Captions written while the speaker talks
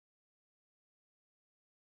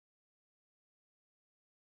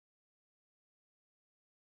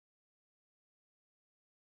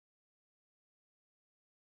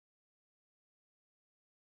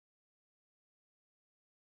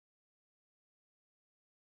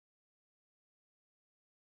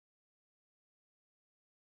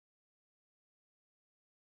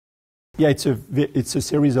Yeah, it's a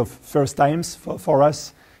series of first times for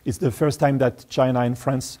us. It's the first time that China and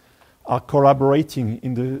France are collaborating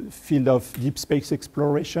in the field of deep space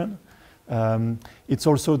exploration. It's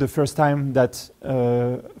also the first time that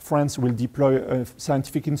France will deploy a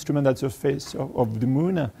scientific instrument at the face of the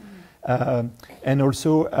moon. And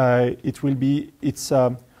also it's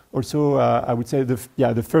also I would say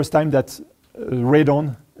the first time that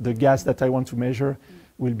radon, the gas that I want to measure,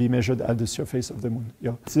 will be measured at the surface of the moon.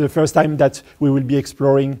 Yeah. It's the first time that we will be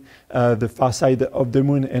exploring the far side of the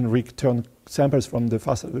moon and return samples from the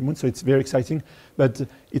far side of the moon. So it's very exciting. But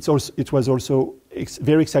it was also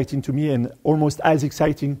very exciting to me, and almost as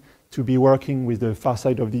exciting to be working with the far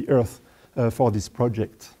side of the Earth for this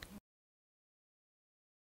project.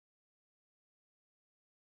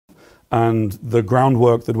 And the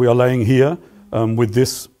groundwork that we are laying here with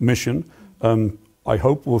this mission, I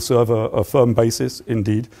hope will serve a firm basis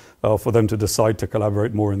indeed for them to decide to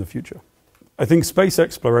collaborate more in the future. I think space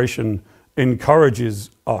exploration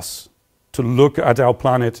encourages us to look at our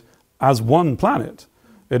planet as one planet.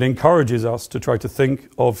 It encourages us to try to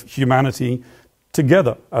think of humanity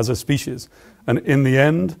together as a species. And in the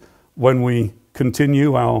end, when we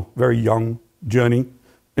continue our very young journey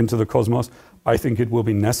into the cosmos, I think it will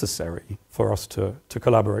be necessary for us to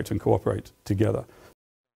collaborate and cooperate together.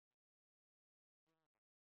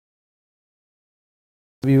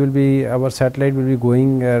 Our satellite will be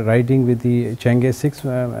going riding with the Chang'e 6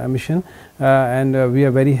 mission, and we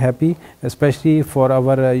are very happy, especially for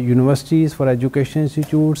our universities, for education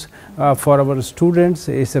institutes, for our students.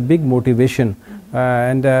 It's a big motivation,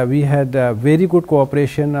 and we had very good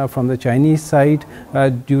cooperation from the Chinese side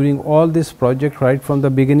during all this project right from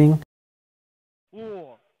the beginning.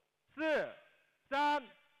 5、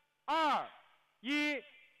4、3、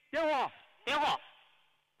2、1，点火！点火！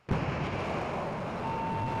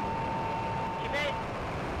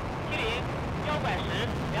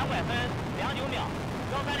 70110，200分，29秒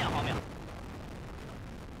，132毫秒。